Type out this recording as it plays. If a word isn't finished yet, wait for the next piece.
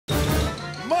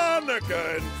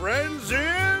Monica and friends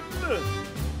in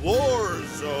War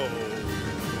Zone.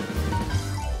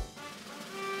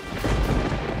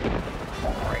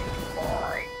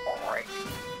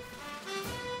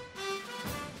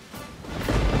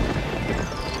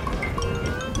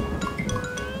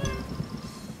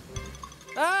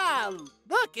 Ah,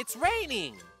 look, it's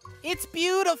raining. It's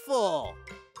beautiful.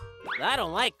 I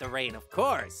don't like the rain, of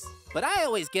course, but I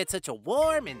always get such a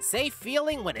warm and safe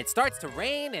feeling when it starts to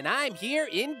rain and I'm here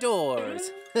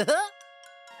indoors.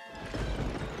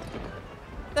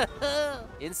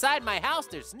 Inside my house,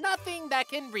 there's nothing that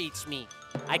can reach me.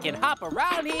 I can hop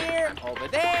around here, over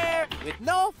there, with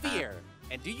no fear.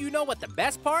 And do you know what the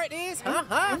best part is?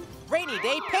 Rainy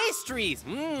day pastries.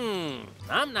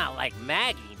 I'm not like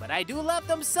Maggie, but I do love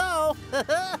them so.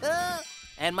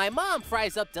 And my mom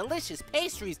fries up delicious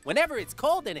pastries whenever it's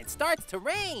cold and it starts to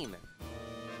rain.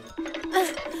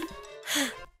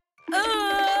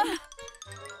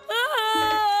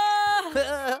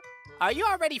 Are you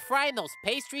already frying those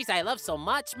pastries I love so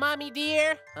much, Mommy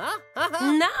dear?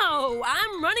 No,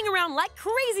 I'm running around like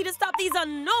crazy to stop these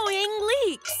annoying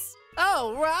leaks.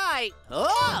 Oh, right.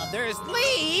 Oh, there's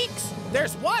leaks.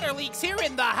 There's water leaks here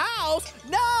in the house.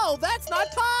 No, that's not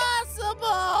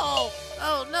possible.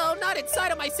 Oh, no, not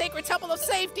inside of my sacred temple of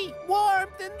safety,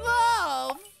 warmth, and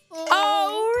love.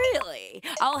 Oh, really?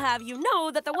 I'll have you know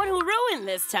that the one who ruined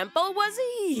this temple was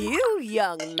you,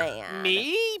 young man.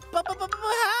 Me?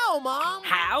 How, Mom?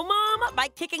 How, Mom? By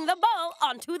kicking the ball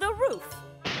onto the roof.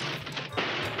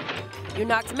 You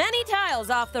knocked many tiles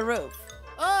off the roof.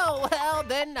 Oh, well,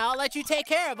 then I'll let you take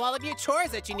care of all of your chores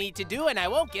that you need to do, and I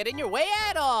won't get in your way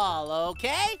at all,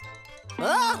 okay?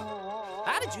 Oh,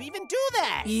 how did you even do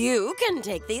that? You can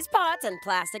take these pots and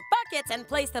plastic buckets and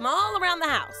place them all around the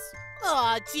house.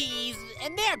 Oh, geez,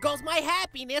 and there goes my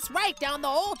happiness right down the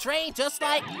whole drain, just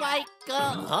like, Whoa.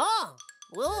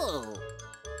 Oh.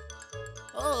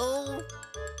 Oh.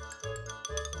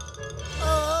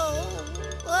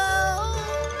 Oh.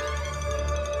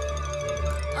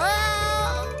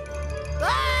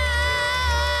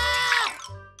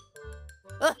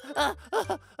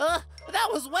 That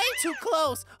was way too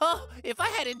close. Oh, if I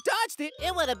hadn't dodged it,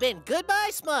 it would have been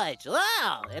goodbye, Smudge.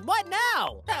 Wow, and what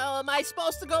now? How am I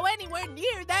supposed to go anywhere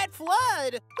near that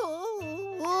flood?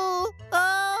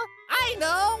 I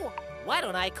know. Why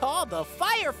don't I call the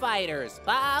firefighters?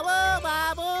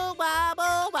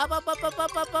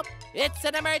 It's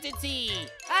an emergency.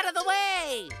 Out of the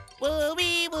way.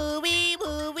 Woo-wee, woo-wee,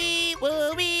 woo-wee,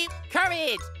 woo-wee.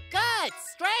 Courage,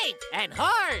 guts, strength, and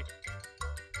heart.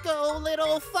 Go,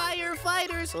 little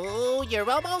firefighters. Oh, you're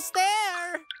almost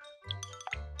there.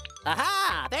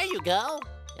 Aha, there you go.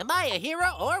 Am I a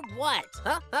hero or what?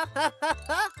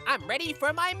 I'm ready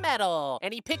for my medal.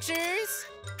 Any pictures?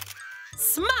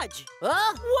 Smudge!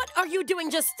 What are you doing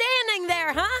just standing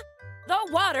there, huh? The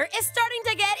water is starting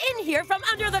to get in here from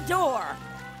under the door.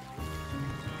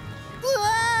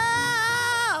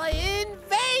 Whoa!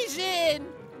 Invasion!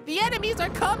 The enemies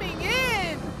are coming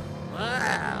in!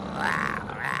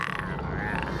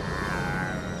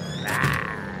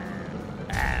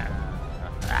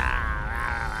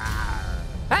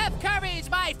 Have courage,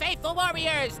 my faithful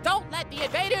warriors! Don't let the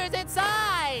invaders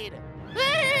inside!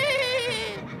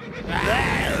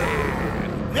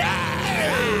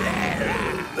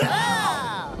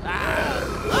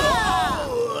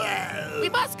 We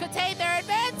must contain their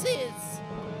advances!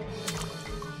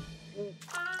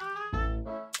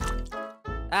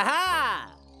 Aha!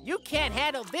 You can't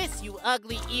handle this, you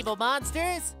ugly, evil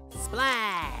monsters!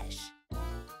 Splash!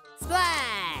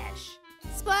 Splash!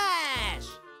 Splash!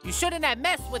 You shouldn't have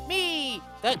messed with me,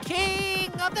 the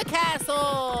king of the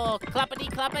castle! Cloppity,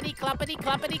 cloppity, cloppity,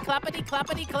 cloppity, cloppity,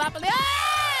 cloppity, cloppity.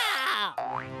 Ah!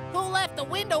 Who left the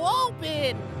window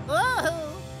open?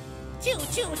 Oh! Choo,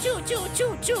 choo, choo, choo,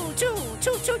 choo, choo, choo,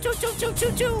 choo, choo, choo, choo, choo,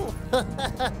 choo, choo.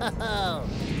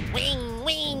 Wing,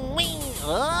 wing, wing.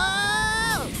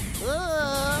 Oh!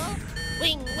 Oh!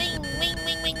 Wing, wing, wing,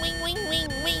 wing, wing, wing, wing, wing,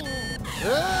 wing.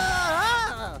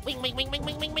 Oh! Wing, wing, wing, wing,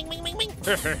 wing, wing, wing, wing, wing, wing.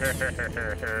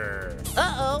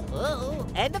 Uh-oh, uh-oh.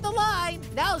 End of the line.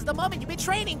 Now's the moment you've been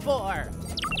training for.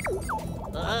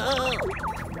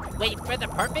 Wait for the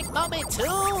perfect moment,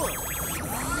 too.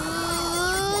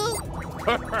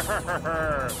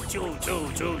 Choo,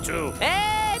 choo, choo, choo.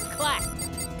 And clap.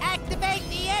 Activate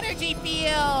the energy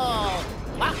field.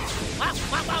 Wow, wow,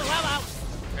 wow, wow, wow, wow.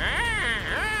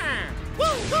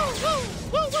 Woo, woo, woo,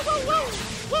 woo, woo, woo, woo,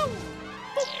 woo.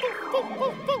 Woo, woo,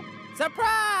 woo, woo.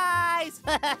 Surprise!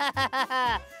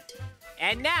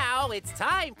 And now it's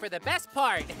time for the best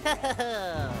part.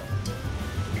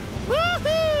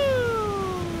 Woohoo!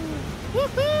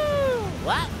 Woohoo!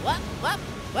 What?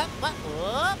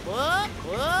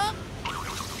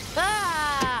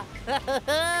 Ah!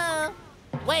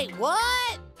 Wait,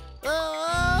 what?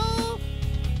 Oh!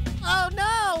 Oh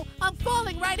no! I'm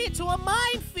falling right into a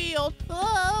minefield!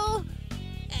 Oh!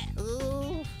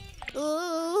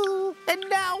 And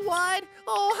now what?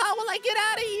 Oh, how will I get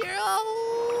out of here?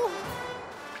 Oh!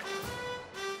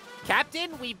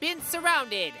 Captain, we've been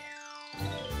surrounded.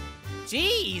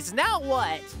 Geez, now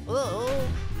what? Oh!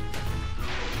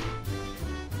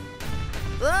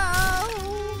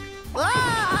 Oh!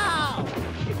 Oh!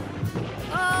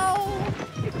 Oh!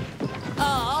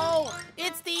 Oh!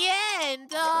 It's the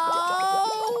end!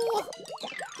 Oh!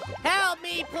 Help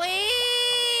me,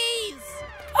 please!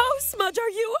 Oh, Smudge, are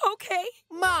you okay?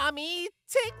 Mommy,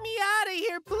 take me out of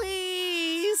here,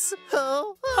 please!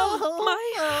 Oh, Oh,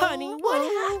 my honey, what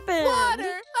happened?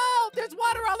 Water! Oh, there's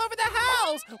water all over the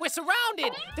house! We're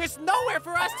surrounded! There's nowhere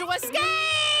for us to escape!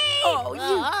 Oh,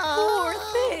 you poor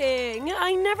thing.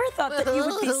 I never thought that you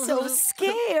would be so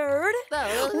scared.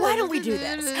 Why don't we do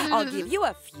this? I'll give you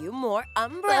a few more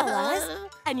umbrellas,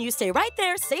 and you stay right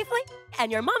there safely,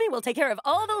 and your mommy will take care of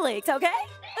all the leaks, okay?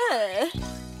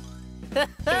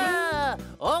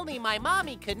 Only my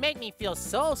mommy could make me feel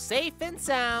so safe and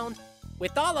sound.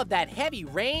 With all of that heavy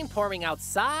rain pouring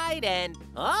outside and...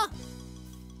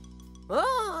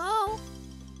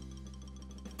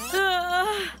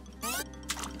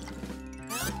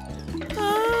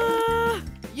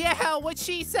 Yeah, what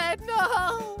she said,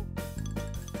 no!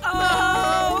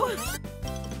 Oh!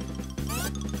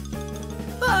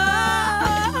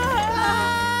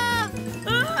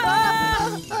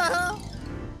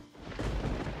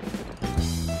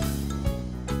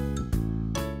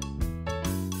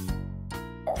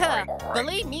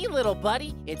 Believe me, little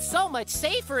buddy, it's so much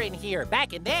safer in here.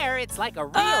 Back in there, it's like a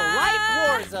real-life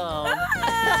war zone.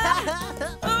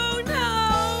 Oh, no!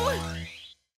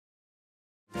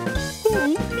 Who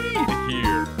need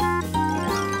here?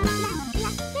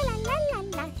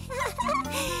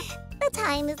 The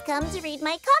time has come to read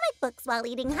my comic books while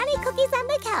eating honey cookies on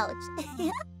the couch.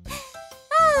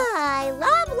 I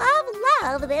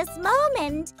love this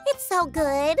moment. It's so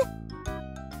good.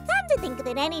 Come to think of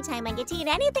it, anytime I get to eat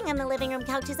anything on the living room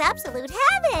couch is absolute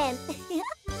heaven.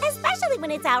 Especially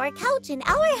when it's our couch in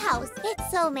our house. It's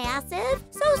so massive,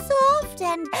 so soft,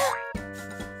 and...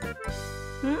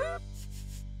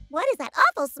 What is that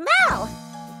awful smell?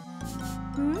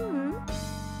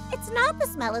 It's not the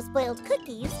smell of spoiled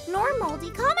cookies, nor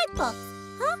moldy comic books.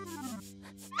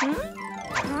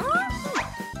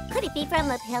 Could it be from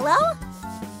the pillow?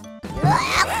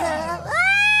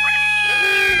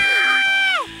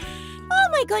 Oh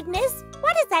my goodness!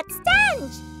 What is that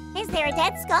stench? Is there a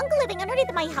dead skunk living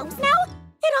underneath my house now?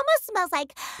 It almost smells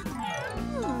like...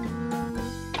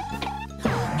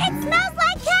 It smells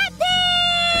like cat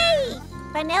pee!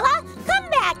 Vanilla, come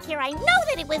back here. I know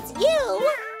that it was you.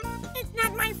 It's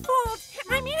not my fault.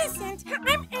 I'm innocent.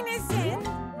 I'm innocent.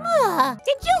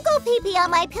 Did you go pee-pee on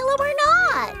my pillow or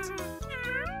not?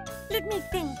 Let me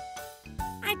think.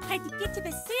 I tried to get to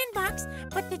the sandbox,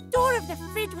 but the door of the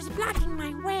fridge was blocking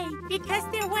my way because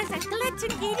there was a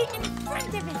glutton eating in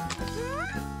front of it.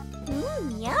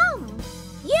 Yum.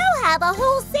 You have a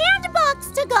whole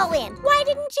sandbox to go in. Why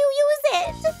didn't you use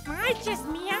it? I just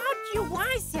meowed you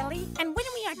wise, silly. And when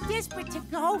we are desperate to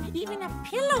go, even a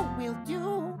pillow will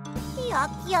do.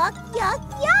 Yuck, yuck, yuck,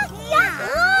 yuck, yuck.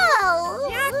 Oh!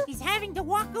 Yuck, he's having to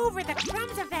walk over the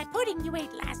crumbs of that pudding you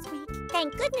ate last week.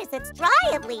 Thank goodness it's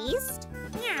dry at least.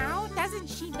 Meow, doesn't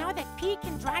she know that pee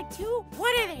can dry too?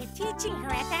 What are they teaching her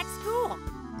at that school?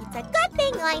 It's a good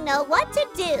thing I know what to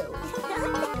do.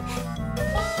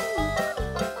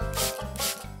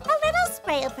 A little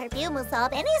spray of perfume will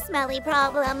solve any smelly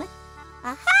problem.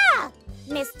 Aha!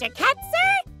 Mr.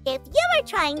 Ketzer, if you were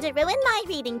trying to ruin my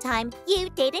reading time, you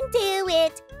didn't do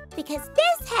it. Because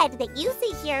this head that you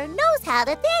see here knows how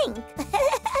to think.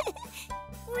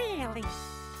 Really?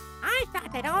 I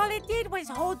thought that all it did was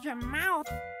hold your mouth.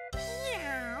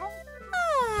 Meow.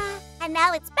 And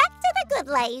now it's back to the good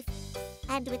life.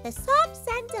 And with the soft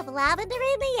scent of lavender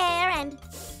in the air and...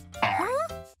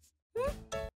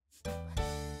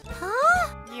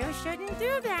 You shouldn't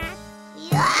do that.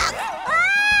 Yuck!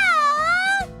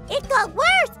 Ah! It got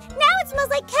worse! Now it smells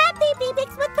like cat pee-pee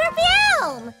mixed with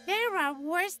perfume! There are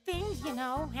worse things, you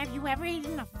know. Have you ever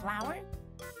eaten a flower?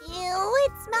 Ew,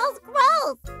 it smells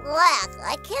gross! Ugh,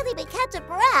 I can't even catch a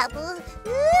breath.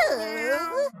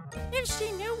 Ew. If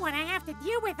she knew what I have to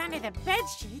deal with under the bed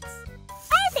sheets.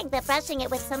 I think that brushing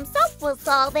it with some soap will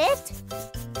solve it.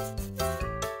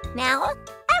 Now,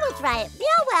 I will dry it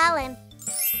real well and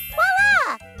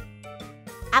voila!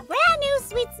 A brand new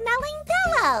sweet-smelling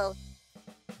pillow.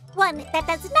 One that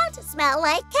does not smell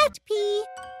like cat pee.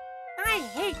 I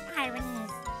hate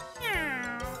ironies.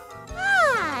 Meow.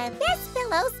 Ah, this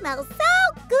pillow smells so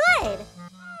good.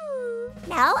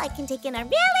 Now I can take in a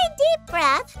really deep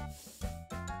breath.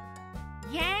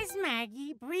 Yes,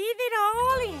 Maggie, breathe it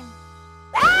all in.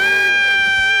 Ah!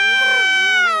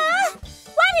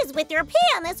 What is with your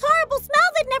pee and this horrible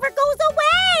smell that never goes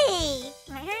away?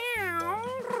 Meow.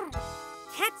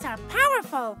 Cats are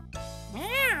powerful.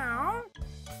 Meow.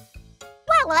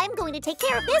 Well, I'm going to take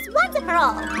care of this once and for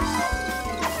all.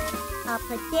 I'll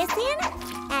put this in,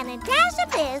 and a dash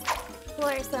of this,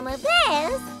 pour some of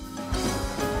this.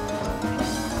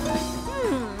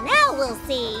 Now we'll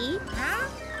see. Huh?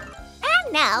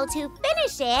 And now, to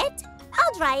finish it,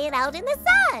 I'll dry it out in the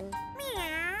sun.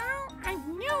 Meow. I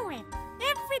knew it.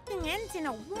 Everything ends in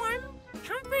a warm,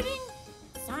 comforting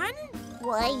sun.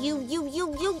 Why, you!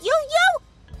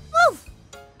 Oof!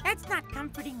 That's not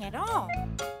comforting at all.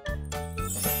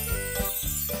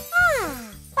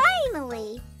 Ah,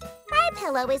 finally! My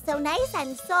pillow is so nice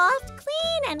and soft,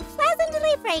 clean, and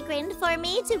pleasantly fragrant for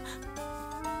me to...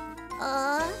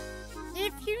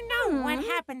 If you know what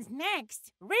happens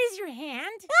next, raise your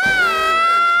hand.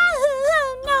 Ah!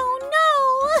 No!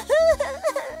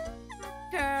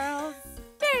 Girls,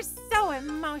 they're so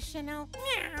emotional.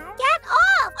 Meow. Get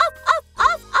off! Off!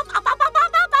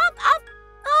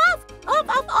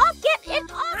 Get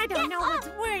it off! I don't know what's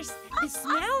worse, the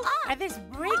smell or this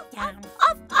breakdown.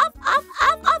 Off!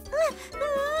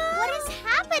 What is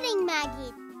happening,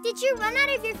 Maggie? Did you run out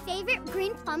of your favorite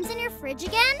green plums in your fridge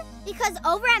again? Because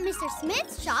over at Mr.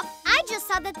 Smith's shop, I just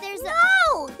saw that there's a...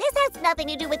 No! This has nothing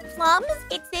to do with plums.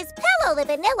 It's this pillow the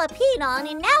vanilla peed on,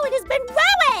 and now it has been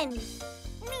ruined!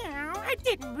 Meow, I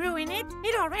didn't ruin it.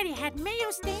 It already had mayo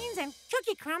stains and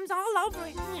cookie crumbs all over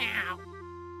it. Meow.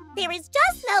 There is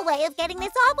just no way of getting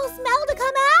this awful smell to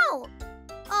come out.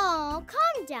 Oh,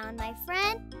 calm down, my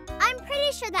friend. I'm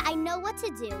pretty sure that I know what to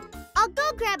do. I'll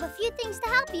go grab a few things to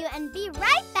help you and be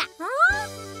right back. Huh?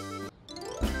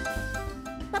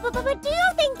 But do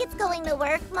you think it's going to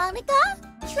work, Monica?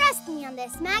 Trust me on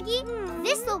this, Maggie.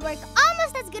 This will work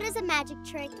almost as good as a magic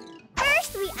trick.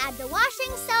 First, we add the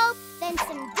washing soap, then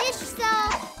some dish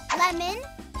soap, lemon,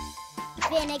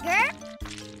 vinegar,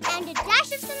 and a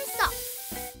dash of some salt.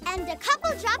 And a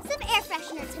couple drops of air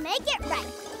freshener to make it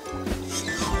right.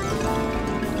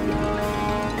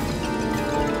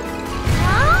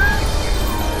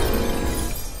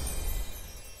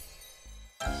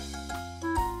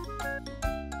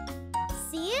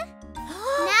 See?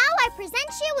 Now I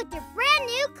present you with your brand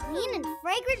new, clean, and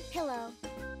fragrant pillow.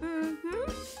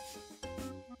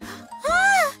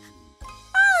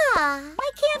 I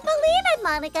can't believe it,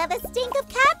 Monica. The stink of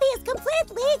cat pee is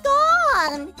completely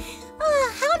gone.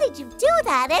 How did you do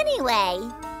that anyway?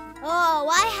 Oh,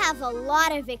 I have a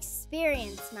lot of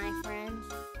experience, my friend.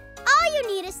 All you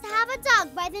need is to have a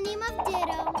dog by the name of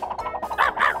Ditto.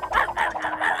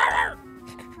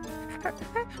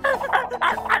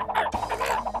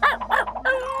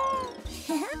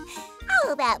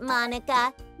 Oh, that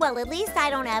Monica. Well, at least I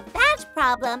don't have that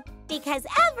problem, because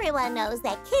everyone knows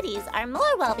that kitties are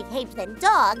more well-behaved than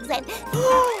dogs, and...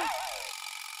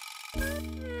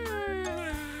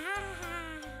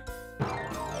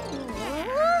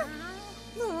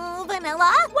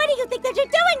 Vanilla, what do you think that you're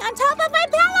doing on top of my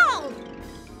pillow?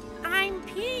 I'm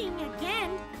peeing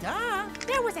again. Duh.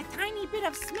 There was a tiny bit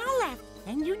of smell left,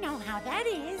 and you know how that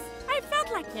is. I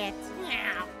felt like it.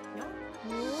 Meow.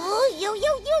 Ooh, you.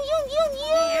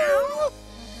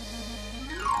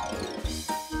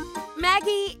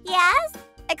 Maggie, Yes?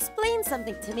 explain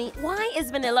something to me. Why is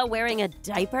Vanilla wearing a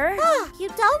diaper? You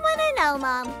don't want to know,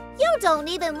 Mom. You don't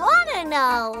even want to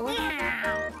know.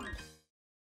 Meow.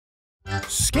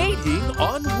 Skating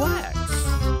on wax.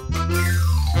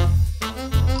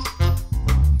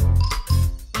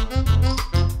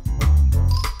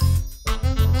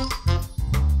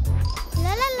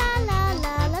 La la la la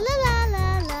la la la la la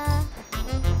la.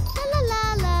 La la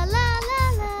la la la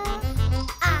la.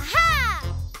 Aha!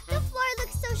 The floor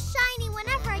looks so shiny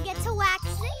whenever I get to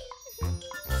waxing.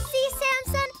 See,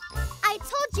 Samson? I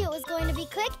told you it was going to be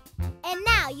quick. And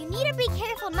now you need to be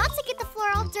careful not to get the floor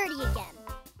all dirty again.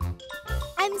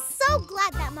 I'm so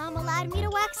glad that Mom allowed me to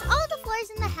wax all the floors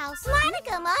in the house.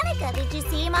 Monica, did you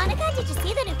see, Monica? Did you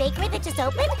see the new bakery that just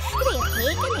opened? They have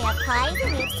cake and they have pies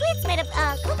and they have sweets made of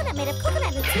coconut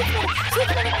and sweets made of...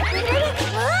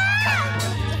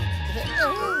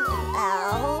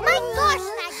 Ow. My gosh,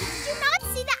 Maggie, did you not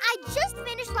see that I just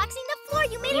finished waxing the floor?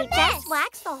 You made You a mess. just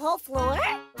waxed the whole floor?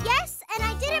 Yes, and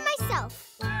I did it myself.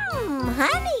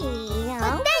 Honey.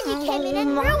 But then you came in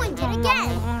and ruined it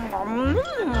again.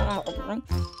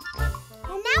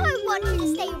 And now want you to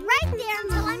stay right there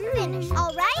until I'm finished,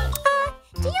 all right?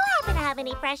 Do you happen to have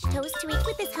any fresh toast to eat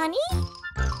with this honey?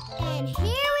 And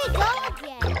here we go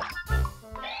again.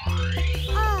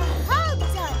 All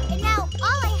done. And now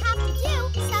all I have to do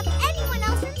is stop anyone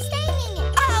else from staining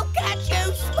it. I'll catch you,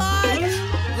 Sponge!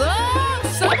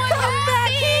 Whoa! Someone Come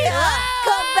back here!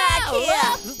 Come back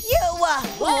here! You, Whoa!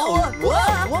 Whoa!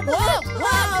 Whoa! Whoa!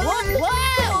 Whoa!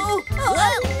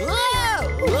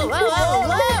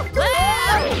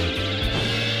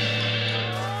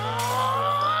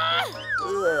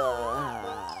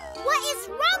 What is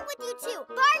wrong with you two?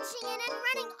 Barging in and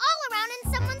running all around in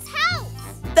someone's house.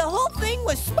 The whole thing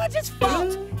was Sponge's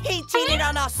fault. He cheated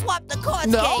on our swap the cards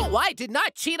game. No, I did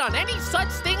not cheat on any such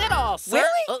thing at all, sir.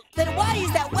 Really? Then why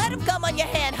is that wet of gum on your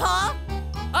hand, huh?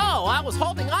 Oh, I was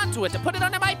holding on to it to put it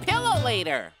under my pillow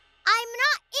later. I'm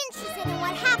not interested in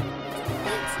what happened.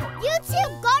 You two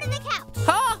go to the couch.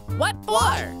 Huh? What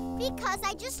for? Because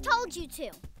I just told you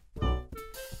to.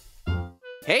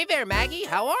 Hey there, Maggie.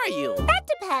 How are you? That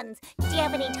depends. Do you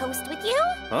have any toast with you?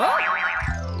 Huh?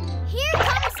 Here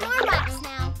comes more rocks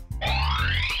now.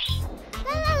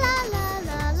 La la la la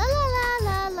la la la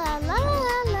la la la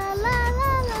la la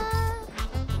la la.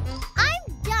 I'm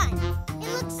done. It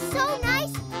looks so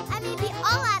nice. I may be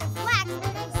all out of wax,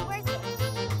 but it was worth it.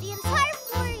 The entire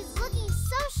floor is looking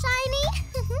so shiny.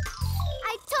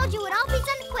 I told you it all be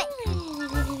done quick.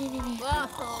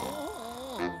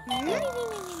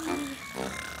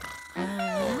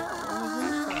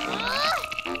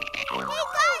 Hey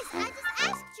guys, I just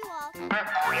asked you all. You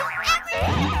ever so shiny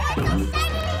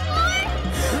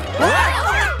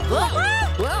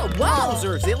Whoa,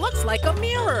 wowzers. It looks like a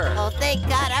mirror. Oh, thank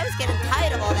God. I was getting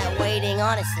tired of all that waiting,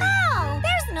 honestly. Oh,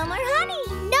 there's no more honey.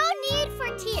 No need for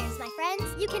tears, my friends.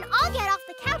 You can all get off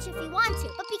the couch if you want to,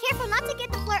 but be careful not to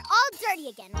get the floor all dirty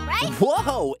again, all right?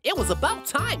 Whoa, it was about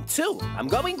time, too. I'm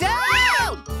going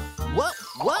down. Whoa,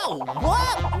 whoa, whoa,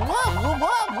 whoa,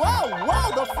 whoa, whoa,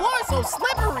 whoa. The floor's so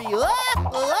slippery. Whoa.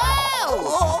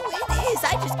 Oh, it is.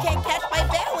 I just can't catch my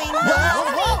bearings. Whoa,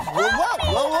 whoa, whoa,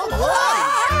 whoa, whoa, whoa.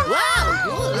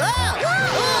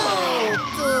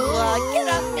 Get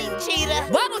off me, cheetah.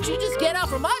 Why don't you just get out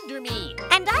from under me?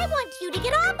 And I want you to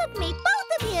get off of me,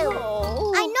 both of you.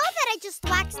 Oh. I know that I just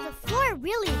waxed the floor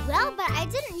really well, but I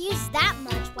didn't use that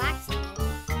much wax in it.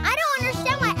 I don't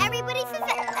understand why everybody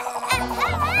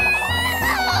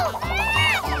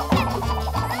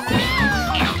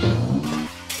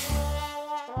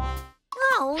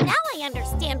Oh, now I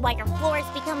understand why your floors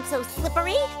become so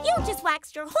slippery. You just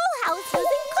waxed your whole house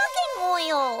using cooking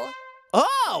oil.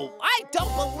 Oh, I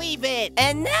don't believe it.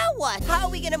 And now what? How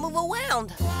are we going to move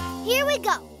around? Here we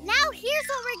go. Now here's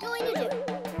what we're going to do.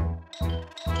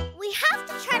 We have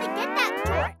to try to get that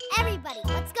door. Everybody,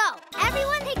 let's go.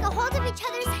 Everyone take a hold of each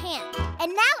other's hand.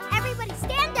 And now everybody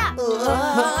stand up.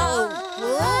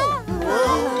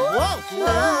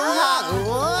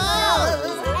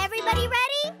 Everybody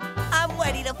ready? I'm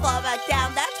ready to fall back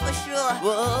down, that's for sure.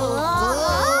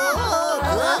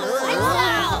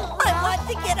 I want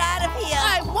to get out of here.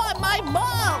 I want my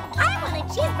mom. I want a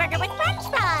cheeseburger with french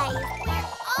fries. We're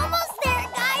almost there,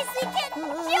 guys. We can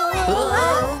do it.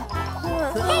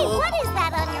 Hey, what is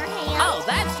that on your hand? Oh,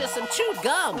 that's just some chewed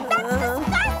gum. That's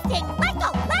disgusting. Let go,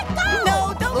 let go. No,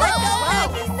 don't let go,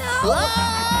 Maggie, no.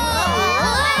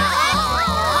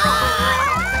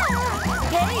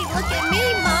 Hey, look at me,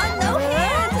 Mom, no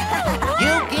hands.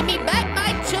 You give me back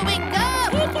my chewing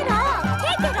gum. Take it off,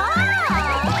 take it off.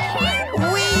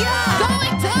 We are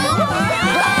Going to.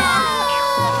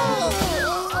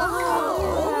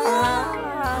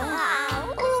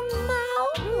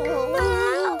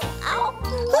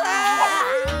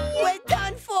 We're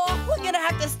done for. We're gonna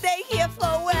have to stay here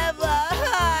forever.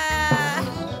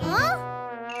 Huh?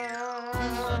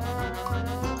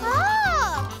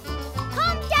 Oh!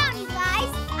 Calm down, you guys.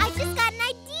 I just got an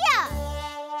idea.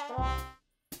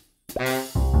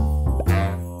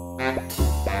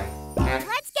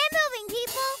 Let's get moving,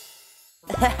 people.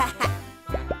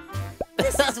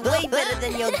 This is way better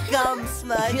than your gum,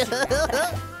 Smudge.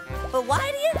 But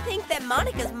why do you think that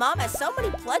Monica's mom has so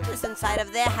many pledges inside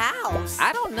of their house?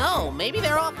 I don't know. Maybe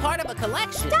they're all part of a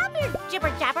collection. Stop your jibber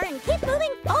jabber and keep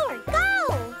moving forward.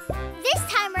 Go! This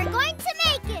time we're going to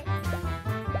make it.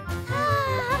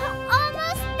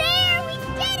 Almost there. We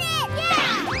did it.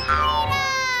 Yeah. Freedom.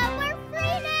 We're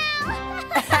free now.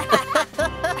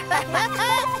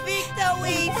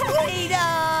 Victory, freedom!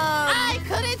 I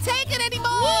couldn't take it anymore.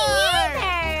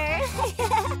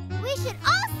 We should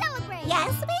all celebrate.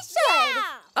 Yes, we should.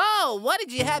 Yeah. Oh, what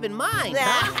did you have in mind,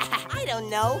 huh? I don't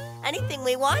know. Anything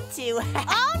we want to.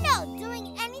 Oh no,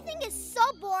 doing anything is so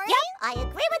boring. Yep, I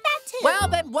agree with that Well,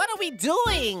 then what are we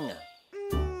doing?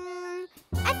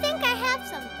 I think I have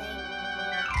something.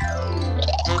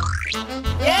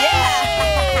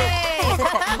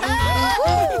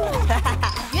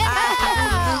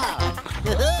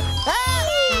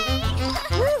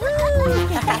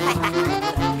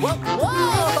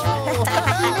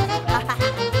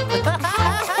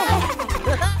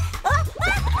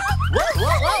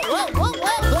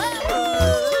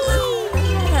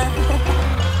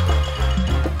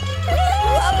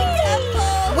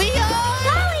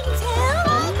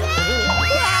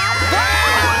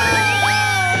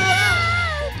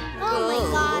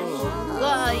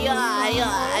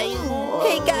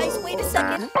 Hey guys, wait a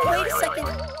second.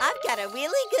 I've got a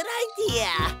really good idea.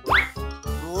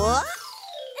 What?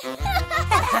 That's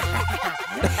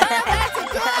a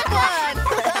good one!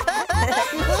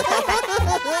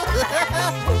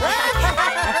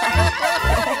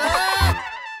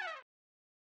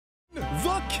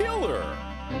 The killer.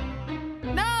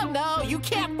 No, you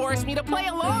can't force me to play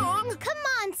along. Come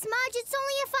on, Smudge, it's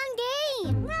only a fun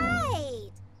game. Right.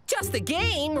 Just a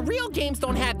game. Real games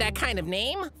don't have that kind of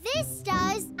name. This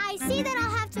does. I see that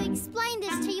I'll have to explain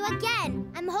this to you again.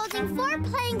 I'm holding 4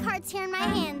 playing cards here in my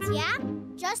hands, yeah?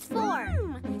 Just 4.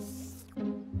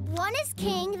 One is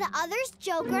king, the other's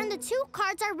joker, and the 2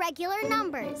 cards are regular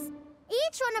numbers.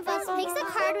 Each one of us picks a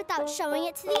card without showing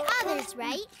it to the others,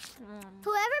 right?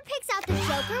 Whoever picks out the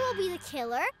joker will be the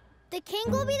killer, the king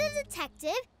will be the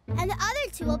detective, and the other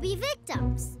 2 will be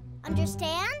victims.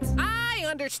 Understand? I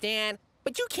understand,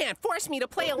 but you can't force me to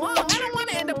play along. I don't want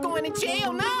to end up going to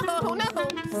jail. No.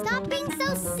 Stop being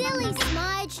so silly,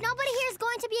 Smudge. Nobody here is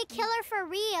going to be a killer for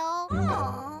real.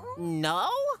 Aw. No?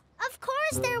 Of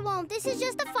course there won't. This is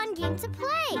just a fun game to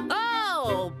play.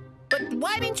 Oh, but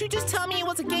why didn't you just tell me it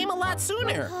was a game a lot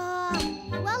sooner?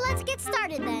 Well, let's get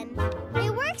started then.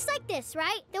 It works like this,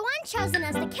 right? The one chosen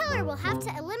as the killer will have to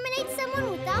eliminate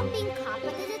someone without being caught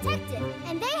by the detective.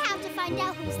 And they have to find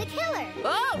out who's the killer.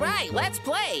 All right, let's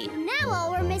play. Now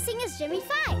all we're missing is Jimmy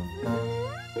 5.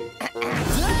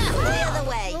 The other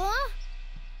way. Huh?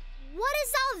 What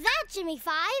is all that, Jimmy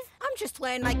 5? I'm just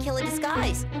wearing my killer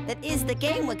disguise. That is the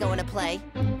game we're going to play.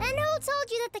 And who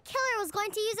told you that the killer was going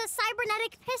to use a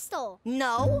cybernetic pistol?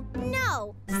 No.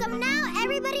 No. So now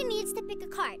everybody needs to pick a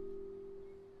card.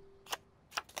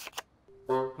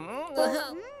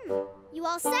 You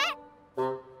all set?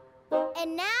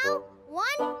 And now, 1,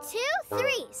 2,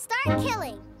 3, start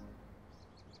killing.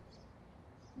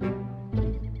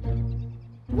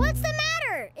 What's the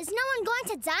matter? Is no one going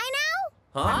to die now?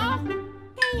 Huh?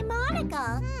 Hey,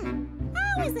 Monica.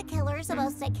 How is the killer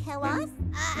supposed to kill us?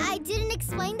 I didn't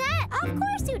explain that. Of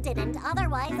course you didn't.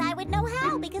 Otherwise, I would know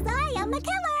how because I am the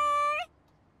killer.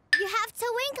 You have to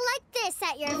wink like this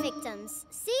at your victims.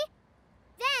 See?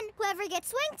 Then whoever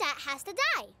gets winked at has to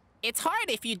die. It's hard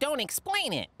if you don't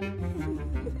explain it.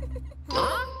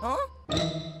 Huh?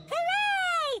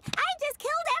 Hooray! I just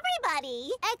killed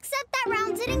everybody. Except that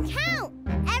round didn't count.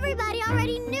 Everybody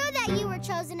already knew that you were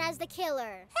chosen as the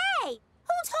killer. Hey,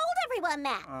 who told everyone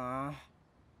that?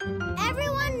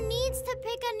 Everyone needs to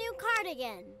pick a new card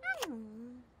again.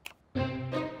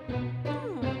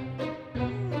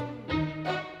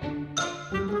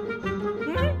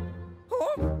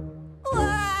 Oh no!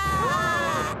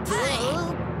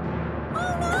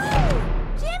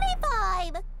 Jimmy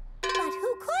 5! But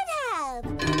who could have?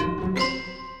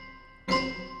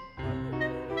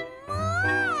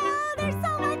 Oh, there's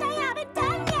so much I haven't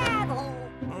done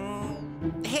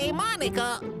yet. Hey,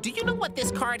 Monica, do you know what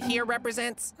this card here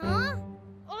represents? Huh?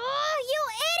 Oh, you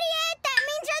idiot! That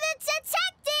means you're the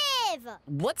detective!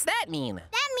 What's that mean?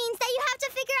 That means that you have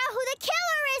to figure out who the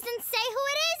killer is and say who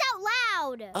it is out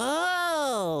loud.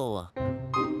 Oh.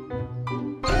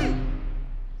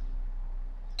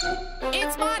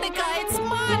 It's Monica! It's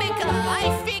Monica!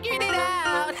 I figured it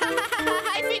out!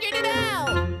 I figured it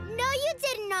out! No, you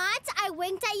did not. I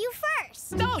winked at you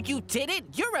first. No, you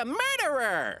didn't! You're a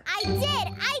murderer! I did!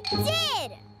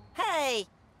 Hey,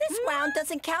 this round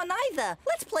doesn't count either.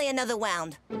 Let's play another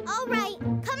round. All right,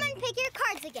 come and pick your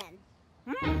cards again.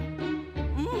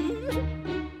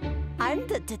 I'm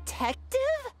the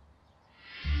detective?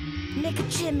 Nick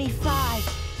Jimmy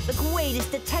 5, the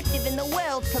greatest detective in the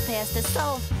world, prepares to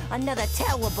solve another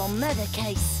terrible murder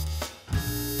case.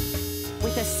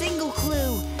 With a single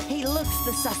clue, he looks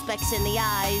the suspects in the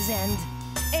eyes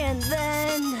and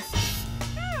then...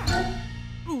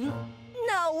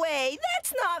 No way,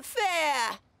 that's not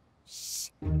fair! Shh,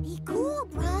 be cool,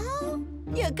 bro.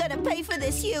 You're gonna pay for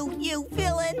this, you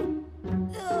villain!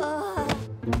 Ugh.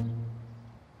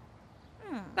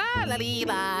 La la dee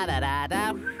la da da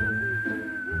da.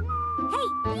 Hey,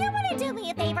 do you want to do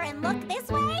me a favor and look this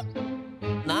way?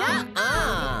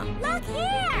 Look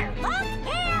here! Look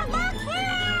here! Look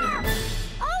here!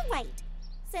 All right.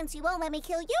 Since you won't let me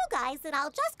kill you guys, then I'll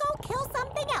just go kill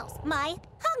something else. My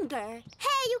hunger.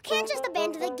 Hey, you can't just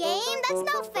abandon the game. That's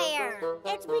no fair.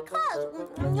 It's because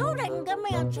you didn't give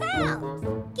me a chance.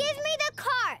 Give me the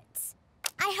cards.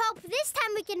 I hope this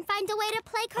time we can find a way to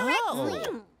play correctly.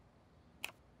 Oh.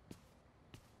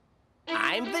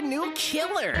 I'm the new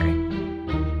killer.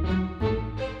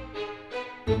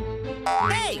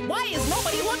 Hey, why is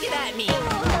nobody looking at me?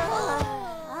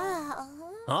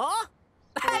 Huh?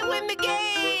 I win the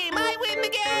game! I win the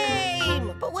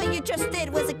game! But what you just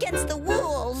did was against the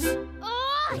rules.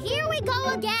 Oh, here we go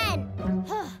again.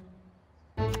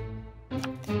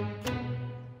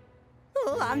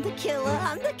 Oh, I'm the killer.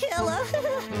 I'm the killer.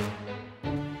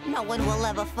 No one will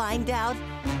ever find out.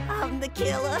 I'm the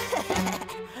killer.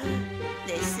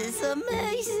 This is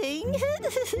amazing.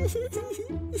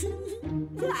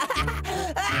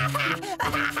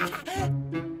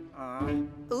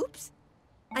 Oops.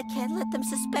 I can't let them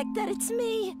suspect that it's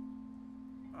me.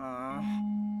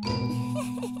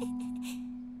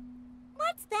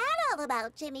 What's that all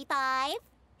about, Jimmy Five?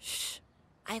 Shh.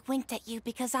 I winked at you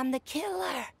because I'm the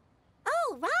killer.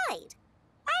 Oh, right.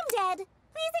 I'm dead.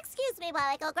 Please excuse me while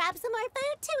I go grab some more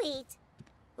food to eat.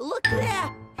 Look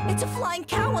there. It's a flying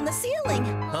cow on the ceiling.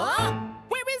 Huh?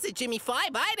 Where is it, Jimmy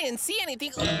Five? I didn't see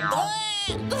anything.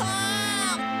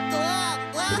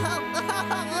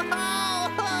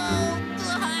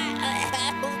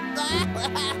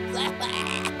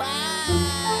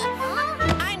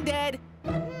 I'm dead.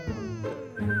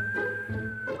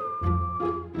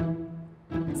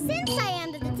 Since I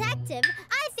am the detective,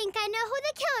 I think I know who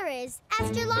the killer is.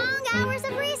 After long hours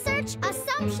of research,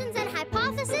 assumptions, and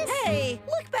hypotheses, Hey,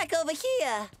 look back over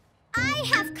here. I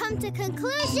have come to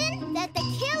conclusion that the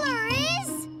killer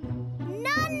is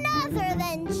none other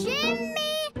than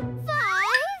Jimmy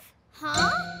Five. Huh?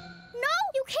 No,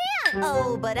 you can't.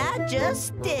 Oh, but I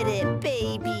just did it,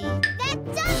 baby. That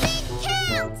doesn't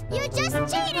count. You just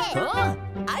cheated. Huh?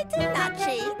 I did not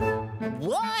cheat.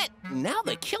 What? Now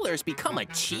the killer's become a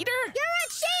cheater? You're a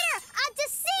cheater, a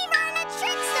deceiver, and a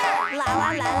trickster. La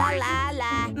la la la la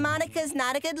la. Monica's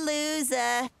not a good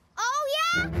loser. Oh,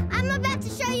 yeah? I'm about to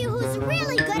show you who's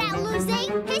really good at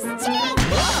losing. His teeth.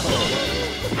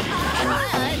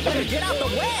 I better get out the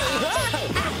way!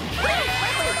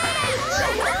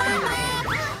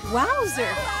 Wowzer!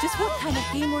 Just what kind of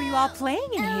game were you all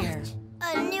playing in here?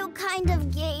 A new kind of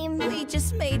game. We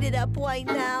just made it up right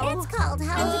now. It's called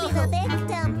How to Be the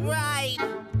Victim. Right.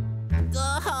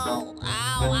 Oh,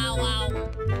 ow, ow, ow.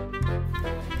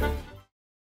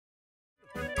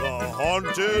 The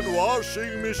haunted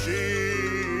washing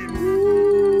machine.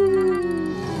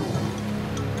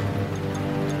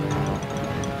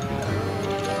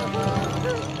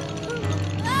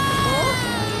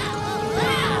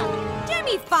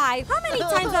 Jimmy Five, how many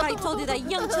times have I told you that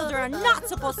young children are not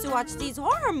supposed to watch these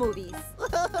horror movies?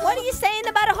 What are you saying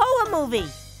about a horror movie?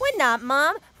 We're not,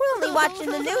 Mom. We're only watching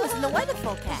the news and the weather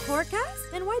forecast.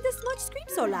 Forecast? Then why does Smudge scream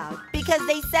so loud? Because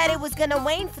they said it was gonna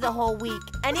rain for the whole week,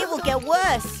 and it will get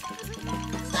worse.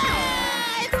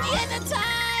 Ah, it's the end of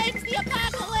times! The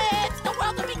apocalypse! The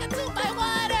world will be consumed by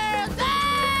water!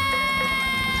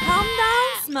 Ah! Calm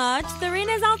down, Smudge. The rain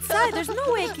is outside. There's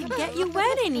no way it can get you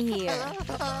wet in here.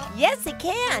 Yes, it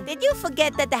can. Did you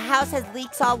forget that the house has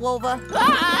leaks all over? Jimmy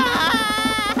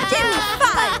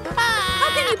Five! How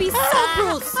can you be so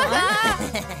cruel, son?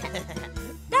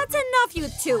 That's enough, you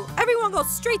two. Everyone go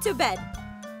straight to bed.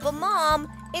 But, Mom,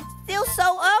 it's still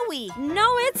so early.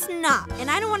 No, it's not. And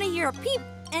I don't want to hear a peep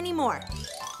anymore.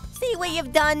 See what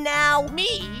you've done now?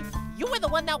 Me? You were the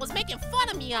one that was making fun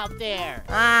of me out there.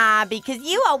 Ah, because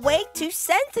you are way too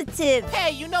sensitive.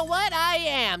 Hey, you know what? I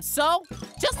am. So,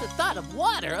 just the thought of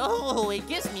water, oh, it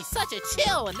gives me such a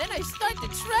chill, and then I start to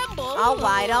tremble. All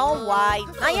right, all right.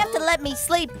 Now you have to let me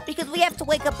sleep because we have to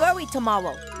wake up early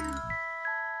tomorrow.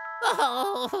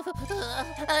 Oh.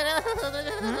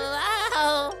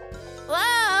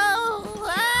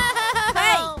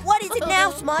 Hey, what is it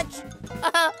now, Smudge?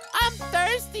 I'm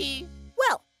thirsty.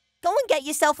 Well, go and get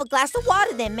yourself a glass of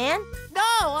water then, man. No,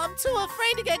 I'm too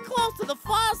afraid to get close to the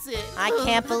faucet. I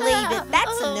can't believe it.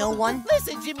 That's a new one.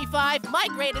 Listen, Jimmy Five, my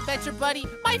great adventure buddy,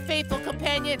 my faithful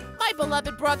companion, my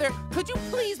beloved brother, could you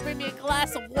please bring me a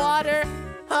glass of water?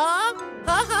 Huh?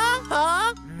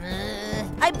 Huh?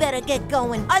 I better get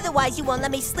going. Otherwise, you won't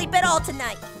let me sleep at all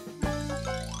tonight.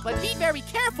 But be very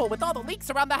careful with all the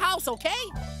leaks around the house, okay?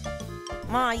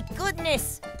 My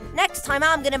goodness. Next time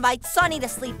I'm gonna invite Sonny to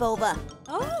sleep over.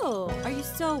 Oh, are you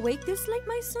still awake this late,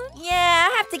 my son? Yeah,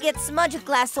 I have to get Smudge a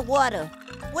glass of water.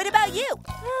 What about you?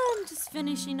 I'm just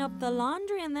finishing up the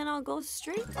laundry and then I'll go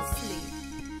straight to sleep.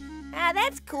 Ah,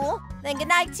 that's cool. Then good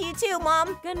night to you too,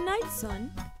 Mom. Good night,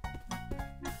 son.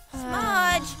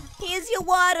 Smudge, here's your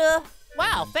water.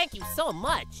 Wow, thank you so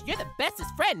much. You're the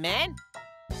bestest friend, man.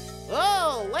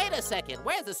 Oh, wait a second.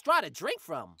 Where's the straw to drink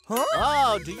from? Huh?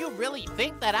 Oh, do you really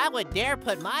think that I would dare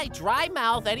put my dry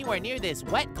mouth anywhere near this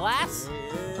wet glass?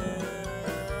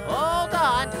 Hold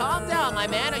on, calm down, my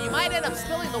man, or you might end up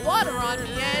spilling the water on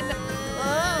me and...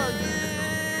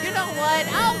 you know what?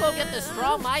 I'll go get the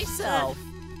straw myself.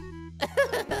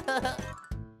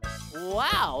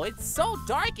 Wow, it's so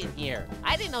dark in here.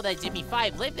 I didn't know that Jimmy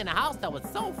 5 lived in a house that was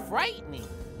so frightening.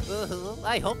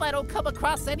 I hope I don't come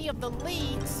across any of the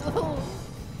leaks.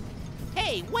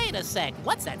 Hey, wait a sec.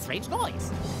 What's that strange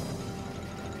noise?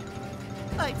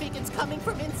 I think it's coming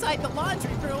from inside the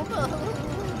laundry room.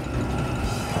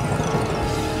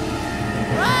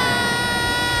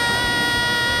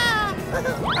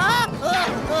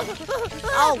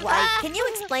 All right, can you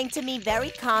explain to me very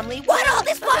calmly what all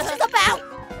this fuss is about?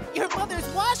 Your mother's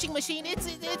washing machine, it's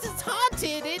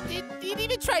haunted. It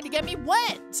even tried to get me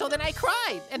wet. So then I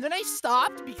cried, and then I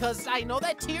stopped because I know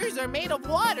that tears are made of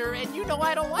water, and you know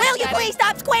I don't like Will you that. please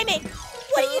stop screaming?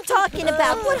 What are you talking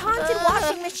about? What haunted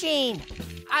washing machine?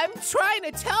 I'm trying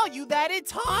to tell you that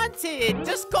it's haunted.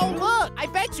 Just go look. I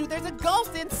bet you there's a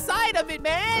ghost inside of it,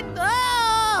 man.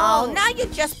 Oh, now you're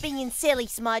just being silly,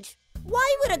 Smudge.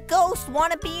 Why would a ghost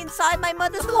want to be inside my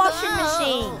mother's washing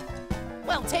machine?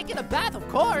 Well, taking a bath, of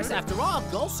course. After all,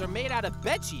 ghosts are made out of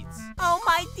bedsheets. Oh,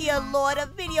 my dear Lord of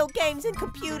video games and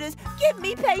computers, give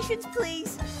me patience,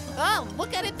 please. Oh,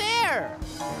 look at it there.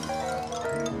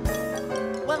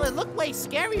 Well, it looked way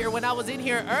scarier when I was in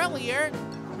here earlier.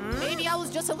 Maybe I was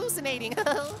just hallucinating.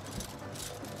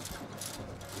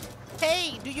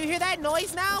 Hey, do you hear that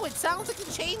noise now? It sounds like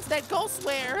the chains that ghosts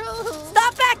wear.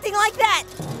 Stop acting like that!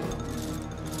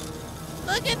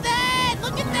 Look at that!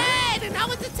 Look at that! And now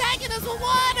it's attacking us with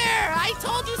water! I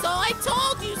told you so! I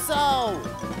told you so!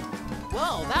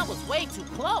 Whoa, that was way too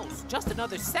close. Just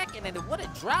another second and it would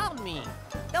have drowned me.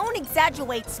 Don't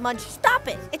exaggerate, Smudge. Stop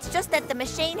it. It's just that the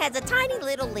machine has a tiny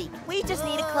little leak. We just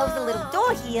need to close the little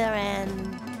door here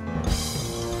and...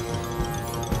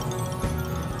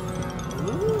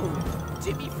 Ooh,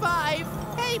 Jimmy 5.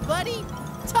 Hey, buddy.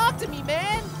 Talk to me,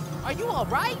 man. Are you all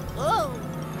right? Oh.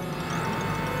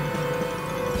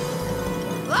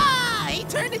 Ah, he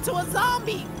turned into a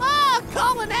zombie. Ah,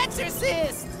 call an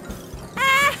exorcist.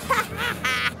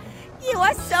 You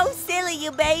are so silly,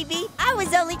 you baby. I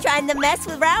was only trying to mess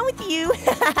around with you.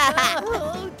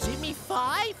 Oh, Jimmy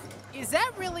 5? Is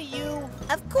that really you?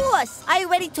 Of course. I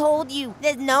already told you.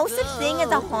 There's no such thing as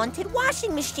a haunted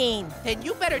washing machine. Then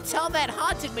you better tell that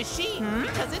haunted machine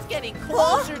because it's getting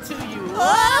closer to you.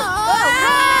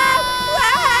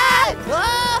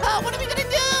 What are we gonna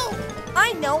do?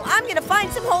 I know. I'm gonna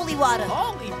find some holy water.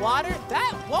 Holy water?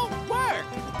 That won't work.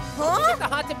 You Huh? think the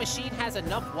haunted machine has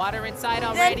enough water inside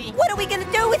already? Then what are we gonna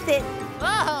do with it?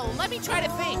 Oh, let me try to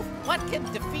think. What can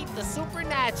defeat the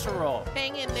supernatural?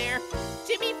 Hang in there.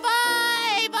 Jimmy 5!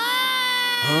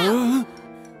 Ah!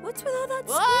 What's with all that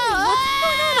Whoa! screaming? What's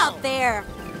going on out there?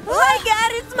 I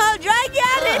got it, Smudge. I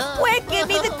got it. Quick, give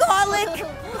me the garlic.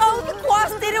 Oh, the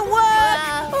quash didn't work.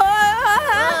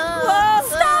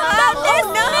 Stop this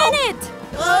minute!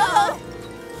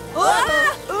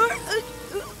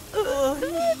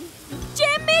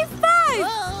 Jimmy 5!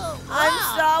 I'm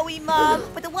sorry, Mom,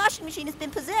 but the washing machine has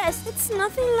been possessed. It's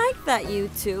nothing like that, you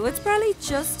two. It's probably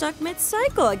just stuck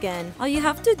mid-cycle again. All you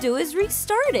have to do is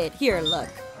restart it. Here, look.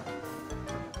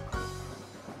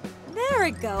 There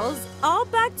it goes. All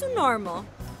back to normal.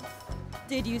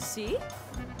 Did you see?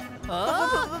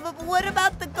 But what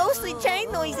about the ghostly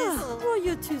chain noises? Oh,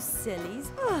 you two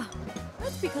sillies.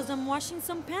 That's because I'm washing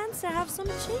some pants that have some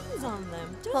chains on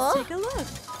them. Just take a look.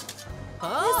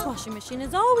 This washing machine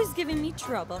is always giving me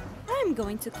trouble. I'm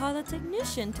going to call a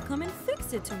technician to come and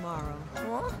fix it tomorrow.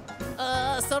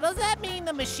 So does that mean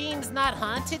the machine's not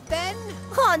haunted then?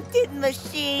 Haunted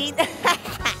machine.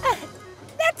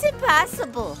 That's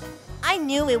impossible. I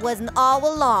knew it wasn't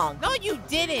all along. No, you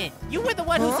didn't. You were the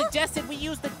one who suggested we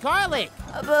use the garlic.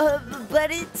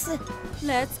 But it's...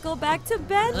 Let's go back to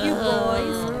bed, you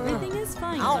boys. Everything is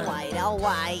fine. All right, all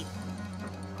right.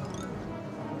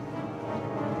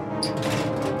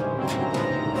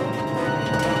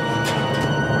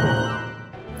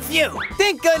 Phew!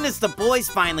 Thank goodness the boys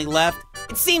finally left.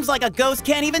 It seems like a ghost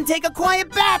can't even take a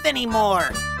quiet bath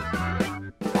anymore.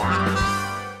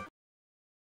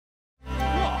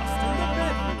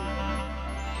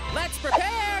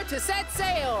 to set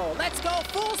sail. Let's go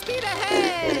full speed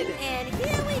ahead. And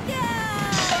here we go!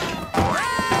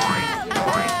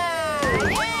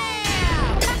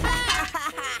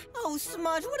 Oh,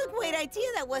 Smudge, what a great idea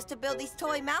that was to build these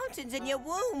toy mountains in your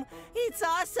womb. It's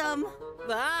awesome.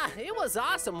 It was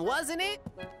awesome, wasn't it?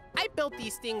 I built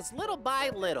these things little by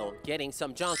little, getting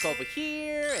some junk over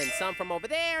here and some from over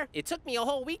there. It took me a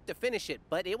whole week to finish it,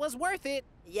 but it was worth it.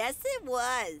 Yes, it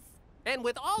was. And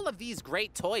with all of these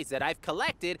great toys that I've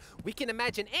collected, we can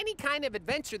imagine any kind of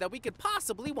adventure that we could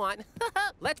possibly want.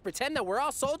 Let's pretend that we're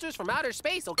all soldiers from outer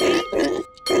space, okay? Oh,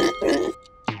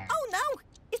 no.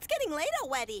 It's getting late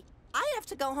already. I have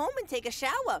to go home and take a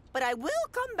shower, but I will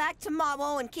come back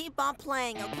tomorrow and keep on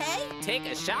playing, okay? Take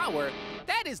a shower?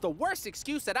 That is the worst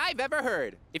excuse that I've ever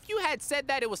heard. If you had said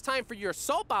that it was time for your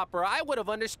soap opera, I would have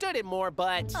understood it more,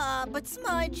 but... But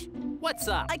Smudge... What's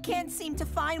up? I can't seem to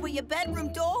find where your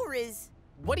bedroom door is.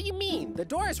 What do you mean? The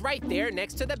door is right there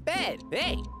next to the bed.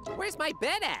 Hey, where's my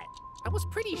bed at? I was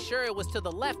pretty sure it was to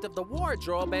the left of the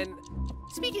wardrobe, and...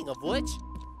 Speaking of which,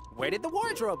 where did the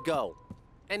wardrobe go?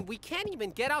 And we can't even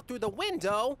get out through the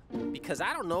window because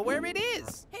I don't know where it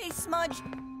is. Hey, Smudge,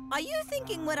 are you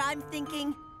thinking what I'm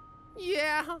thinking?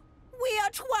 Yeah. We are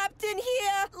trapped in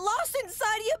here, lost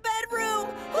inside your bedroom.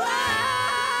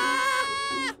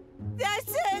 Ah!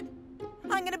 That's it.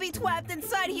 I'm gonna be trapped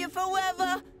inside here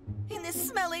forever, in this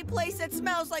smelly place that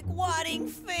smells like rotting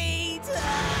feet.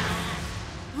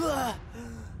 Ah!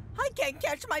 I can't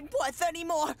catch my breath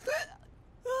anymore.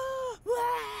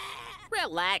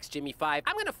 Relax, Jimmy 5.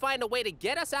 I'm gonna find a way to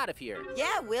get us out of here.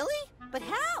 Yeah, really? But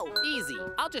how? Easy.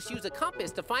 I'll just use a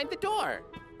compass to find the door.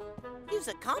 Use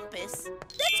a compass?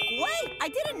 That's great! I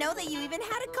didn't know that you even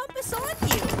had a compass on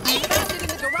you. I found it in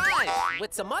the garage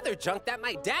with some other junk that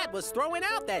my dad was throwing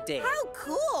out that day. How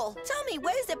cool! Tell me,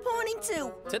 where's it pointing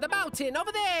to? To the mountain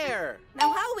over there.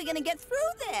 Now, how are we gonna get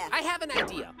through there? I have an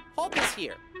idea. Hold this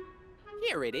here.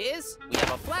 Here it is. We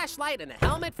have a flashlight and a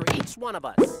helmet for each one of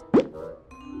us.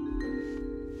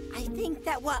 I think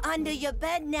that we're under your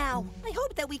bed now. I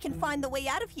hope that we can find the way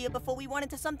out of here before we run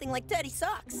into something like dirty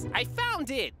socks. I found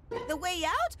it! The way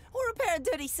out or a pair of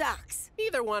dirty socks?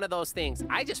 Neither one of those things.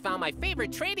 I just found my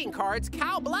favorite trading cards,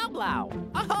 Cow Blah Blah.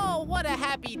 Oh, what a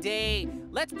happy day.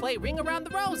 Let's play Ring Around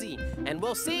the Rosie, and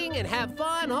we'll sing and have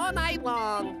fun all night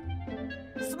long.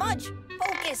 Smudge,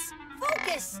 focus,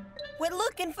 focus. We're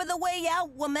looking for the way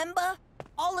out, remember?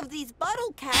 All of these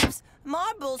bottle caps,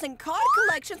 marbles, and card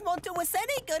collections won't do us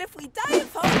any good if we die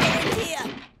of hunger in here.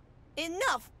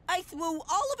 Enough! I threw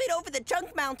all of it over the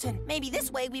junk mountain. Maybe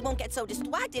this way we won't get so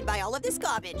distracted by all of this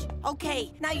garbage.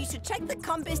 Okay, now you should check the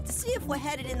compass to see if we're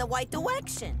headed in the right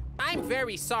direction. I'm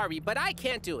very sorry, but I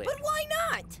can't do it. But why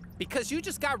not? Because you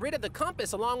just got rid of the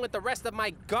compass along with the rest of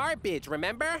my garbage,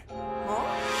 remember?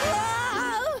 Huh?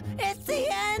 Ah, it's the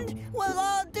end! We're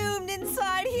all doomed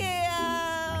inside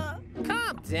here!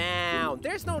 Calm down.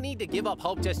 There's no need to give up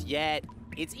hope just yet.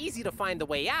 It's easy to find the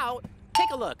way out. Take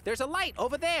a look. There's a light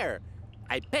over there.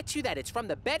 I bet you that it's from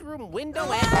the bedroom window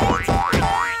and...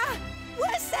 Ah!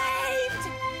 We're saved!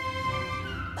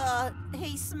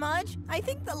 Hey, Smudge, I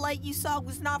think the light you saw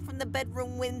was not from the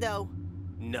bedroom window.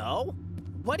 No?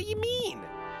 What do you mean?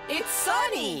 It's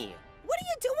Sunny! What are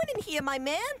you doing in here, my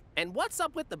man? And what's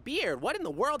up with the beard? What in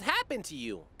the world happened to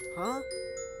you? Huh?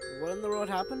 What in the world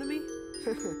happened to me?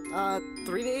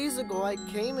 3 days ago, I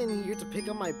came in here to pick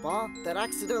up my ball that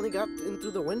accidentally got in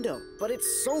through the window. But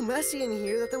it's so messy in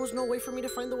here that there was no way for me to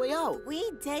find the way out.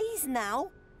 3 days now?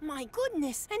 My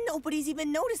goodness, and nobody's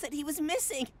even noticed that he was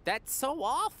missing. That's so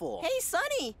awful. Hey,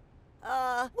 Sonny.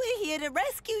 We're here to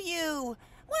rescue you.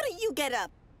 Why don't you get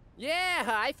up? Yeah,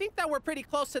 I think that we're pretty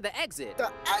close to the exit.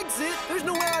 The exit? There's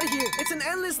no way out of here. It's an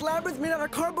endless labyrinth made out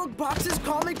of cardboard boxes,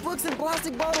 comic books, and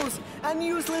plastic bottles, and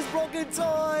useless broken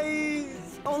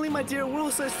toys. Only my dear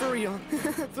Will says for real.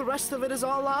 The rest of it is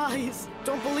all lies.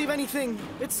 Don't believe anything.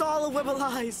 It's all a web of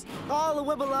lies. All a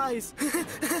web of lies.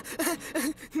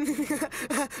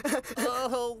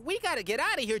 Oh, we gotta get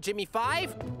out of here, Jimmy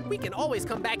 5. We can always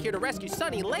come back here to rescue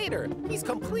Sonny later. He's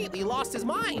completely lost his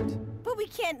mind. But we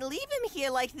can't leave him here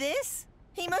like this.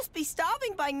 He must be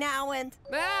starving by now and...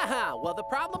 Ah, well, the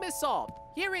problem is solved.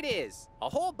 Here it is. A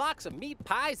whole box of meat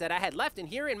pies that I had left in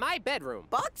here in my bedroom.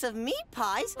 Box of meat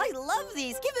pies? I love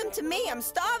these. Give them to me. I'm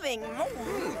starving.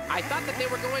 I thought that they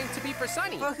were going to be for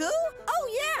Sonny. For who? Oh,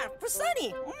 yeah, for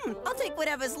Sonny. I'll take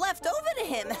whatever's left over to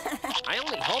him. I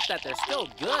only hope that they're still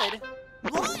good.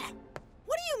 What?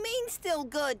 What do you mean, still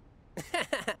good?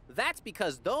 That's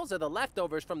because those are the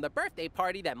leftovers from the birthday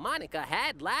party that Monica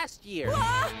had last year.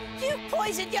 Ah, you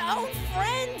poisoned your own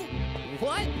friend!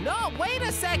 What? No, wait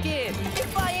a second!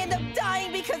 If I end up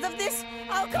dying because of this,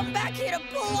 I'll come back here to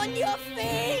pull on your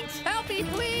feet! Help me,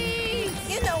 please!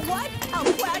 You know what?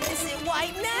 I'll practice it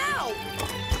right now!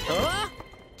 Huh?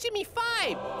 Jimmy 5,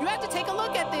 you have to take a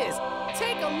look at this.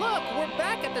 Take a look, we're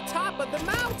back at the top of the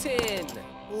mountain.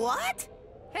 What?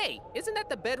 Hey, isn't that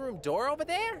the bedroom door over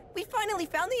there? We finally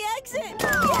found the exit!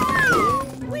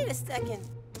 Yay! Wait a second.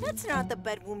 That's not the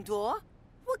bedroom door.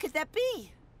 What could that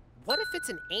be? What if it's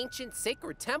an ancient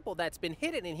sacred temple that's been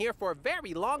hidden in here for a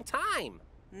very long time?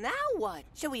 Now what?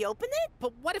 Should we open it?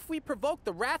 But what if we provoke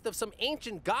the wrath of some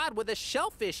ancient god with a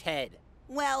shellfish head?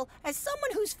 Well, as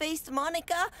someone who's faced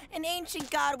Monica, an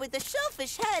ancient god with a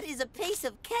shellfish head is a piece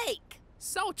of cake.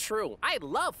 So true. I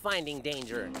love finding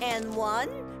danger. And 1,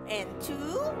 and 2,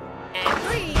 and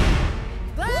 3.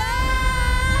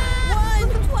 Ah!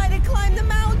 1! Try to climb the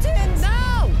mountains!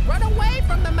 No! Run away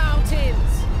from the mountains!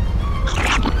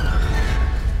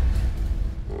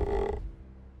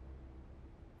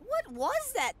 What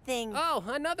was that thing? Oh,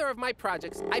 another of my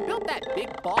projects. I built that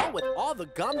big ball with all the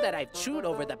gum that I've chewed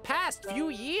over the past few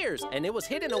years, and it was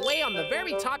hidden away on the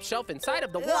very top shelf inside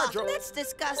of the wardrobe. That's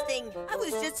disgusting. I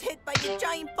was just hit by a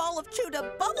giant ball of chewed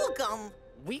up bubble gum.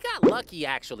 We got lucky,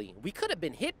 actually. We could have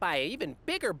been hit by an even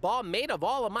bigger ball made of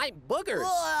all of my boogers.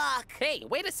 Ugh. Hey,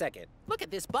 wait a second. Look at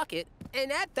this bucket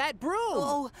and at that broom.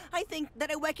 Oh, I think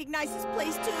that I recognize this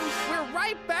place, too. We're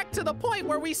right back to the point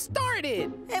where we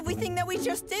started. Everything that we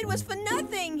just did was for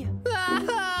nothing.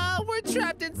 We're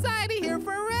trapped inside of here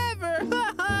forever.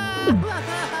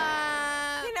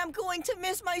 And I'm going to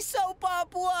miss my soap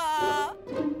opera.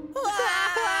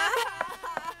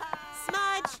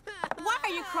 Smudge, why are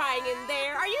you crying in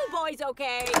there? Are you boys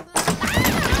okay?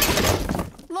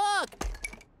 Look,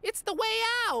 it's the way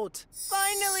out.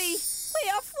 Finally, we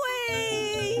are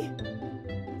free.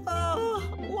 Oh,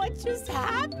 what just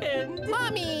happened?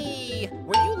 Mommy,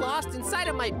 were you lost inside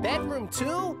of my bedroom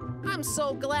too? I'm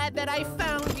so glad that I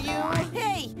found you.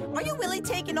 Hey, are you really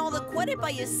taking all the credit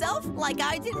by yourself? Like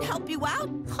I didn't help you out?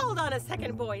 Hold on a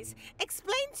second, boys.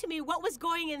 Explain to me what was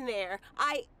going in there.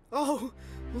 Oh,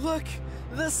 look,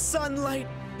 the sunlight.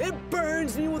 It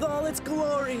burns me with all its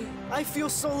glory. I feel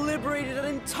so liberated and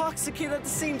intoxicated at the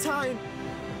same time.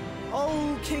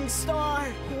 Oh, King Star,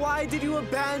 why did you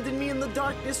abandon me in the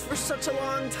darkness for such a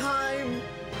long time?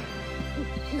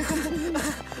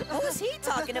 What was he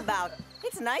talking about?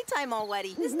 It's nighttime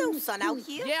already. There's no sun out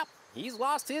here. Yep, he's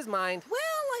lost his mind. Well,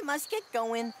 I must get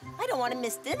going. I don't want to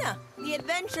miss dinner. The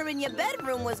adventure in your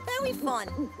bedroom was very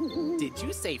fun. Did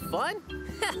you say fun?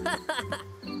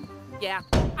 Yeah,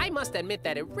 I must admit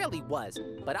that it really was.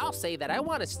 But I'll say that I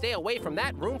want to stay away from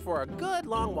that room for a good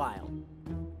long while.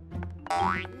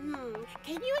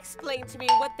 Can you explain to me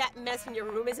what that mess in your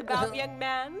room is about, young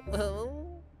man?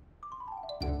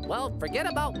 Well, forget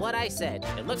about what I said.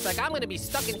 It looks like I'm going to be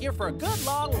stuck in here for a good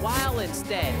long while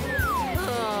instead.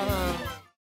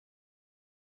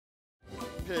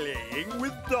 Playing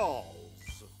with dolls.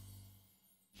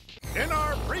 In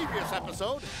our previous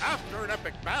episode, after an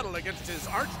epic battle against his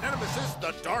arch-nemesis,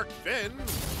 the Dark Finn,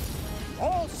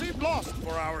 all seemed lost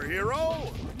for our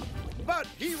hero. But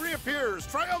he reappears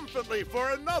triumphantly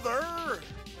for another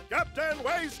Captain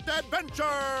Waste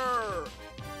adventure!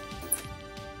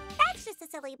 That's just a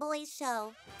silly boys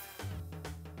show.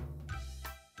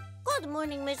 Good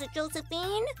morning, Mrs.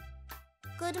 Josephine.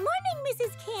 Good morning,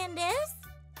 Mrs. Candace.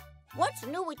 What's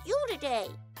new with you today?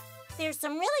 There's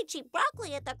some really cheap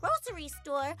broccoli at the grocery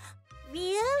store.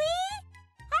 Really?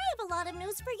 I have a lot of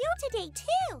news for you today,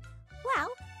 too. Well,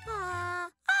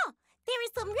 there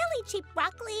is some really cheap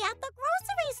broccoli at the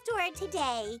grocery store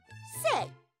today. Say,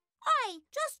 I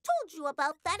just told you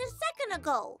about that a second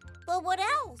ago. But what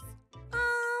else?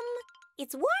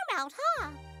 It's warm out,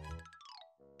 huh?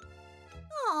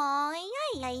 Oh,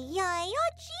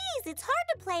 geez, it's hard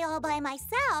to play all by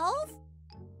myself.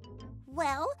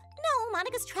 Well, no,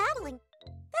 Monica's traveling.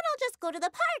 Then I'll just go to the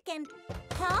park and...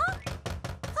 Huh?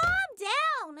 Calm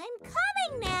down, I'm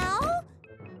coming now.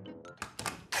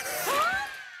 Huh?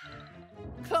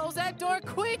 Close that door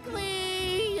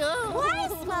quickly! Oh. Why,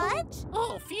 Smudge?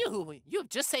 Oh, phew! You've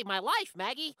just saved my life,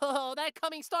 Maggie. Oh, that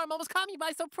coming storm almost caught me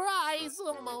by surprise.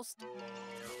 Almost.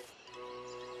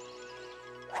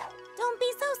 Don't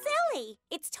be so silly.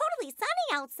 It's totally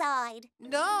sunny outside.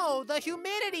 No, the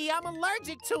humidity. I'm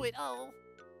allergic to it. Oh.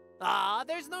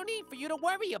 There's no need for you to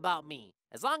worry about me.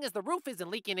 As long as the roof isn't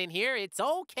leaking in here, it's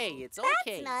okay. It's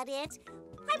okay. That's not it.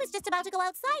 I was just about to go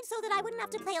outside so that I wouldn't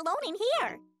have to play alone in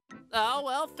here. Oh,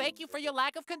 well, thank you for your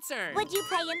lack of concern. Would you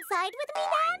play inside with me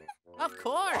then? Of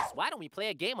course. Why don't we play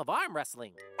a game of arm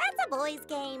wrestling? That's a boy's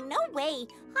game. No way.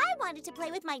 I wanted to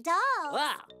play with my dolls.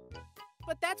 Wow.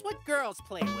 but that's what girls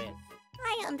play with.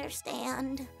 I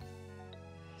understand.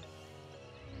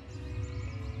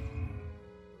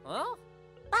 Huh?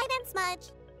 Bye then,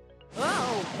 Smudge.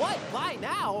 Oh, what? Why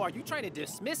now? Are you trying to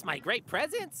dismiss my great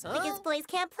presence, huh? Because boys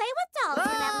can't play with dolls,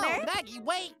 Oh, remember? Maggie,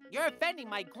 wait! You're offending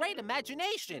my great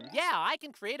imagination. Yeah, I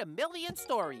can create a million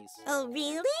stories. Oh,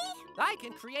 really? I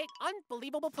can create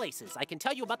unbelievable places. I can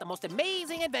tell you about the most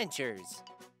amazing adventures.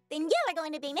 Then you are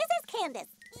going to be Mrs. Candace.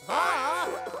 Huh?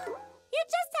 You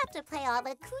just have to play all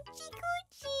the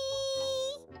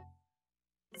coochie-coochie.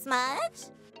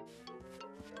 Smudge?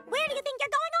 Where do you think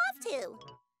you're going off to?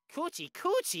 Coochie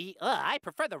coochie? I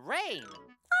prefer the rain.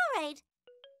 All right.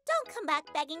 Don't come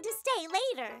back begging to stay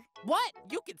later. What?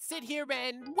 You can sit here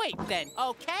and wait then,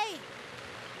 okay?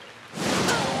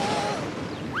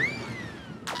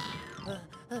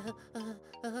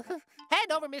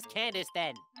 Hand over Miss Candace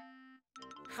then.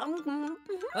 How are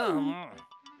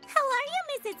you,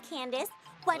 Mrs. Candace?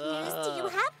 What news do you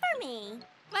have for me?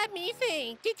 Let me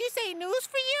think. Did you say news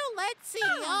for you? Let's see.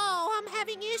 Oh, I'm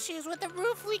having issues with the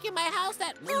roof leak in my house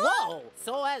that... Whoa!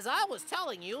 So as I was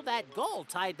telling you, that goal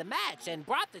tied the match and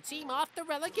brought the team off the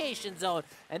relegation zone.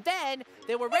 And then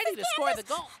they were ready to score the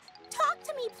goal. Talk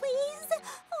to me, please.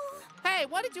 Hey,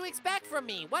 what did you expect from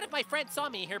me? What if my friend saw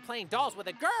me here playing dolls with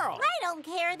a girl? I don't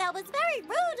care. That was very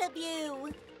rude of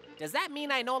you. Does that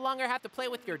mean I no longer have to play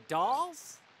with your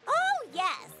dolls? Oh,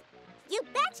 yes. You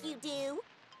bet you do.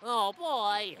 Oh,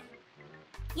 boy.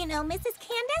 You know, Mrs.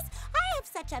 Candace, I have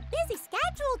such a busy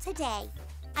schedule today.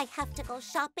 I have to go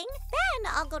shopping, then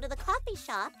I'll go to the coffee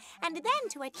shop, and then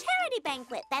to a charity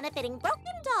banquet benefiting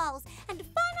broken dolls, and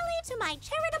finally to my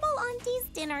charitable auntie's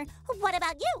dinner. What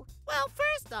about you? Well,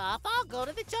 first off, I'll go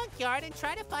to the junkyard and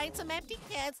try to find some empty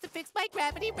cans to fix my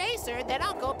gravity racer. Then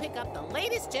I'll go pick up the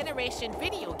latest generation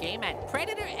video game at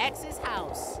Predator X's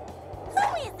house.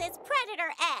 Who is this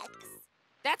Predator X?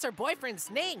 That's her boyfriend's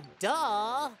name,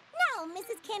 duh. No,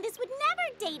 Mrs. Candace would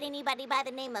never date anybody by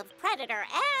the name of Predator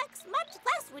X, much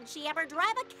less would she ever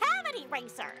drive a cavity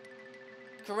racer.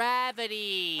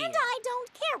 Gravity. And I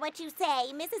don't care what you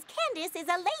say. Mrs. Candace is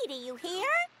a lady, you hear?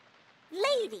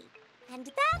 Lady. And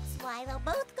that's why they'll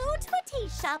both go to a tea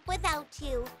shop without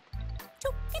you.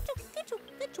 Chooky,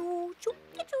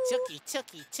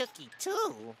 chooky, chooky,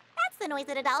 choo. That's the noise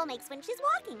that a doll makes when she's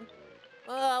walking.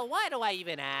 Why do I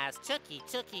even ask? Chooky,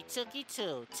 chooky, chooky,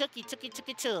 choo. Chooky, chooky,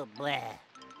 chooky, choo. Bleh.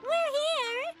 We're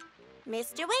here.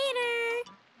 Mr. Waiter.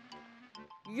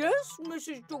 Yes,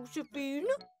 Mrs. Josephine?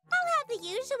 I'll have the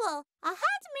usual. A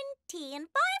hot mint tea and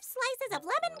 5 slices of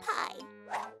lemon pie.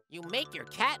 You make your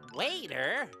cat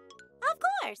waiter? Of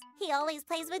course. He always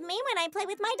plays with me when I play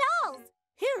with my dolls.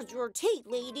 Here's your tea,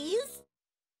 ladies.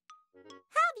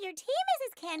 Have your tea,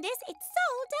 Mrs. Candace. It's so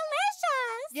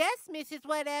delicious. Yes, Mrs.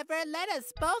 Whatever. Let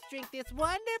us both drink this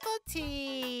wonderful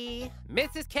tea.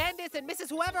 Mrs. Candace and Mrs.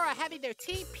 Whoever are having their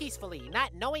tea peacefully,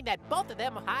 not knowing that both of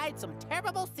them hide some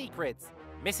terrible secrets.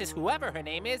 Mrs. Whoever her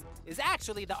name is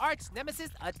actually the arch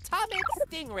nemesis Atomic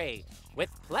Stingray, with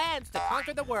plans to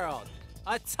conquer the world.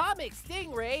 Atomic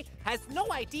Stingray has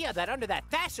no idea that under that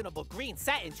fashionable green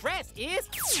satin dress is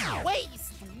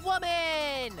Waste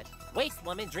Woman! Waste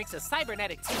Woman drinks a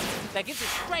cybernetic tea that gives her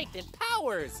strength and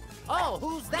powers. Oh,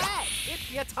 who's that? It's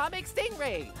the Atomic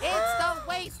Stingray. It's the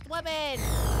Waste Woman.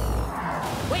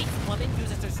 Waste Woman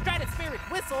uses her stratospheric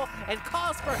whistle and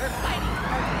calls for her fighting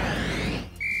partner,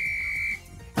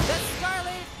 the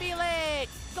Scarlet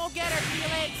Felix. Go get her,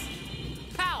 Felix.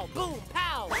 Pow, boom,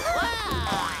 pow. Wow.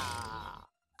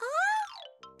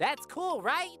 That's cool,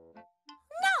 right?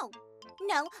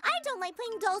 No, I don't like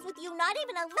playing dolls with you, not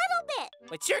even a little bit.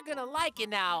 But you're gonna like it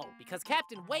now, because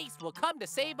Captain Waste will come to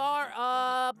save our,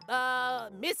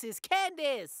 Mrs.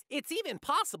 Candace. It's even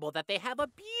possible that they have a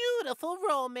beautiful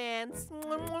romance.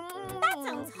 That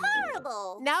sounds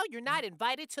horrible. Now you're not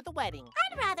invited to the wedding.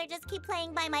 I'd rather just keep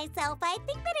playing by myself. I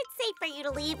think that it's safe for you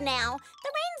to leave now.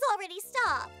 The rain's already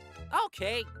stopped.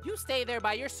 Okay, you stay there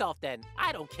by yourself then.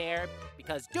 I don't care,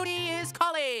 because duty is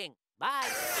calling. Bye.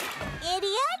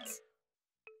 Idiot!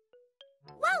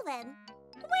 Well then,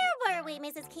 where were we,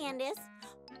 Mrs. Candace?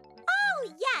 Oh,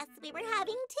 yes, we were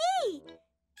having tea.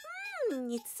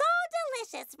 It's so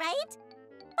delicious, right?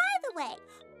 By the way,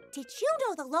 did you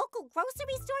know the local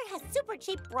grocery store has super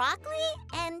cheap broccoli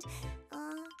and,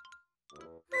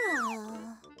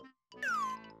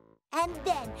 And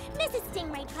then Mrs.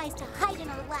 Stingray tries to hide in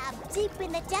her lab deep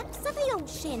in the depths of the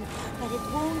ocean, but it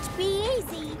won't be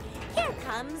easy. Here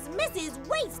comes Mrs.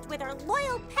 Waste with her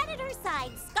loyal pet at her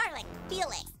side, Scarlet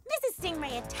Felix. Mrs.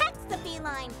 Stingray attacks the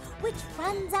feline, which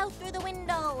runs out through the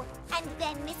window. And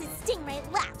then Mrs. Stingray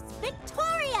laughs,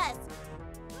 victorious.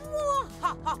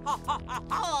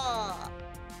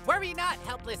 Worry not,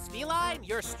 helpless feline.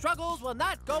 Your struggles will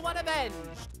not go unavenged.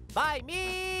 By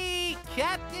me,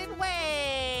 Captain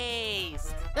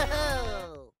Waste.